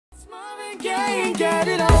can't get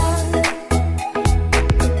it on.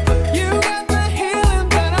 You got the healing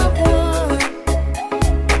that I want.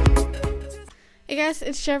 Hey guys,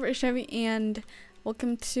 it's Chev or Chevy, and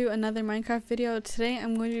welcome to another Minecraft video. Today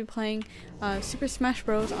I'm going to be playing Super Smash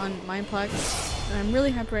Bros. On Mineplex, and I'm really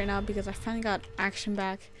happy right now because I finally got action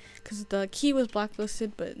back, because the key was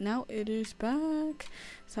blacklisted, but now it is back,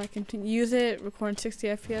 so I can use it, record 60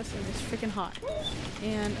 FPS, and it's freaking hot.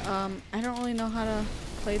 And I don't really know how to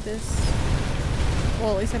play this.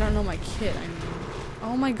 Well, at least I don't know my kit. I mean,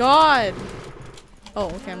 oh my god! Oh,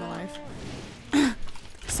 okay, I'm alive.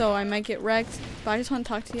 So I might get wrecked, but I just want to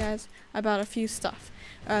talk to you guys about a few stuff.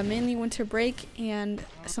 Mainly winter break and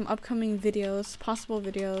some upcoming videos, possible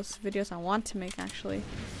videos I want to make actually.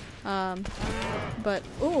 But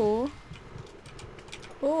oh,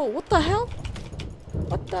 what the hell?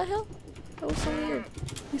 What the hell? That was so weird.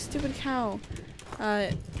 You stupid cow.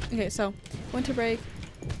 Okay, so winter break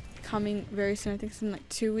coming very soon. I think it's in like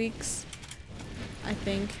 2 weeks. I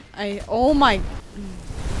think. Oh my.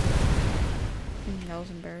 That was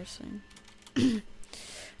embarrassing.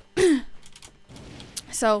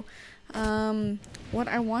 So, what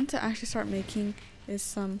I want to actually start making is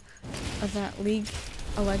some of that League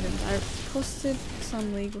of Legends. I posted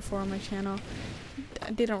some League before on my channel.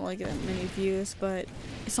 They don't really get that many views, but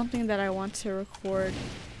it's something that I want to record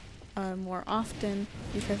more often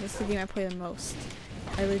because it's the game I play the most.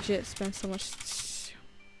 I legit spend so much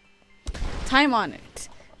time on it,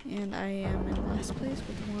 and I am in last place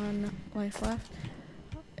with 1 life left.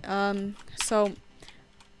 So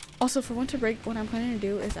also for winter break, what I'm planning to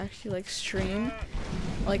do is actually like stream,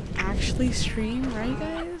 like actually stream, right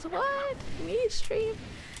guys? What? Me stream?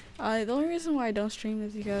 The only reason why I don't stream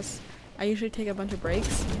is because I usually take a bunch of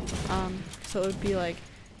breaks. So it would be like,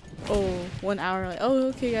 oh, 1 hour, like, oh,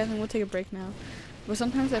 okay guys, I'm gonna take a break now. But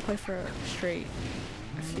sometimes I play for straight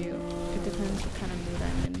a few. It depends what kind of mood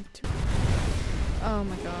I'm in. Oh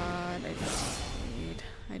my god,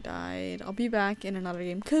 I died. I'll be back in another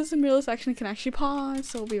game because the mirrorless action can actually pause,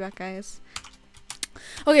 so we'll be back, guys.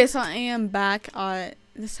 Okay, so I am back.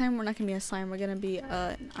 This time we're not gonna be a slime, we're gonna be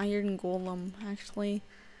an iron golem, actually.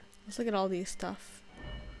 Let's look at all these stuff.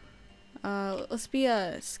 Let's be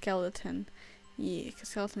a skeleton. Yeah, because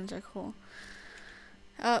skeletons are cool.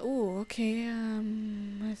 Ooh, okay,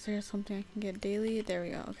 is there something I can get daily? There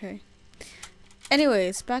we go, okay.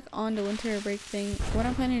 Anyways, back on the winter break thing, what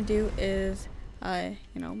I'm planning to do is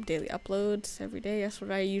you know, daily uploads every day. That's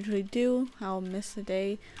what I usually do. I'll miss a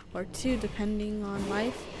day or two depending on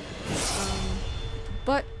life.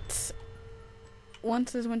 But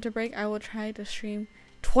once this winter break, I will try to stream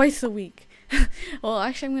twice a week. Well,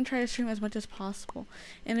 actually, I'm gonna try to stream as much as possible,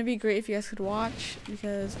 and it'd be great if you guys could watch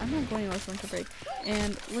because I'm not going away for winter break.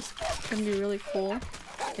 And what's gonna be really cool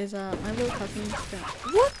is my little cousin.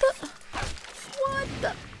 What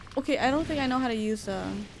the? Okay, I don't think I know how to use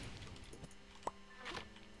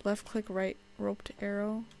left click right roped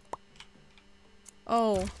arrow.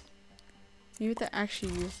 Oh, you have to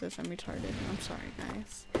actually use this. I'm retarded. I'm sorry,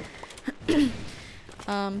 guys.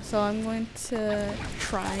 So I'm going to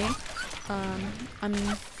try.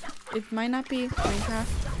 It might not be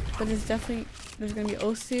Minecraft, but it's definitely, there's gonna be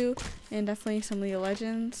Osu and definitely some League of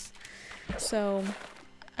Legends. So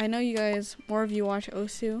I know you guys, more of you watch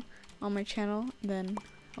Osu on my channel than,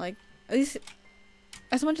 like, at least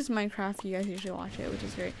as much as Minecraft, you guys usually watch it, which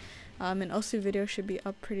is great. An Osu video should be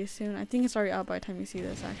up pretty soon. I think it's already up by the time you see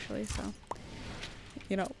this, actually, so,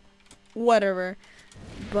 you know, whatever.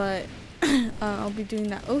 But I'll be doing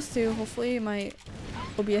that Osu. Hopefully my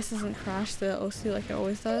OBS doesn't crash the Osu like it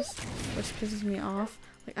always does, which pisses me off.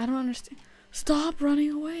 Like, I don't understand. Stop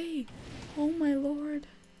running away! Oh my lord.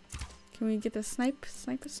 Can we get the snipe?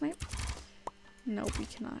 Snipe? No, we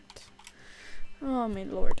cannot. Oh my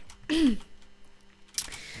lord.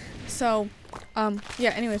 So,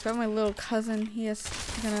 yeah, anyways, about my little cousin, he is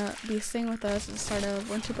gonna be staying with us at the start of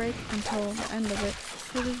winter break until the end of it.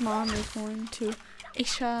 So his mom is going to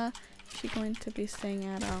Asia. She's going to be staying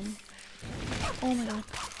at, oh my god.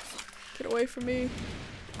 Get away from me.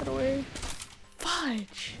 Get away.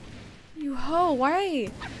 Fudge! You hoe, why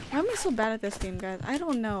am I so bad at this game, guys? I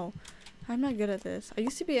don't know. I'm not good at this. I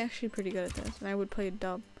used to be actually pretty good at this, and I would play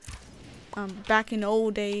dub. Back in the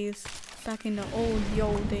old days. Back in the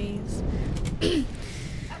old days.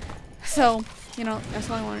 So, you know, that's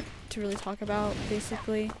all I wanted to really talk about,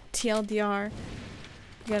 basically. TLDR.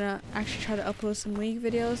 I'm gonna actually try to upload some League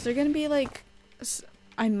videos. They're gonna be like,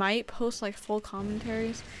 I might post like full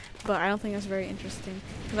commentaries, but I don't think that's very interesting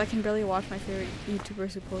because I can barely watch my favorite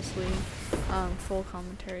YouTubers who post League full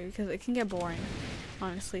commentary because it can get boring,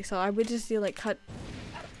 honestly. So I would just do like cut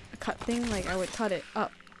thing, like I would cut it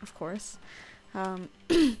up of course.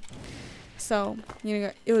 So, you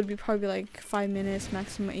know, it would be probably like 5 minutes,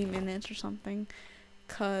 maximum 8 minutes or something.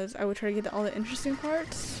 Because I would try to get all the interesting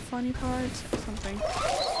parts, funny parts, or something.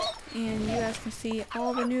 And you guys can see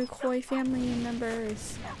all the new Koi family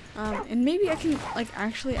members. And maybe I can like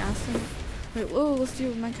actually ask them, wait, whoa, let's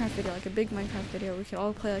do a Minecraft video, like a big Minecraft video. We could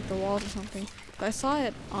all play like the walls or something. But I saw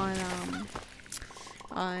it on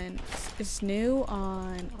it's new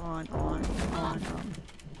on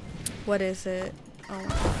what is it?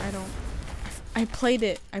 Oh, I played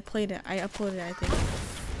it. I uploaded it, I think.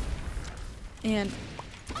 And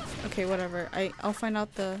okay, whatever. I'll find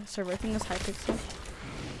out the server. I think it's Hypixel.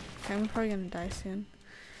 Okay, I'm probably gonna die soon.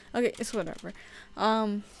 Okay, it's whatever.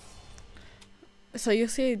 So you'll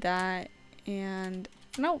see that, and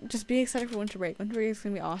no, just be excited for winter break. Winter break is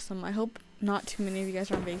gonna be awesome. I hope not too many of you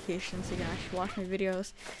guys are on vacation, so you can actually watch my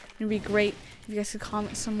videos. It's gonna be great if you guys could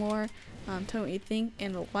comment some more. Tell me what you think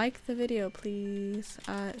and like the video, please.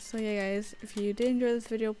 So yeah, guys, if you did enjoy this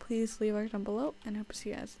video, please leave a like down below, and I hope to see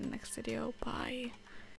you guys in the next video. Bye.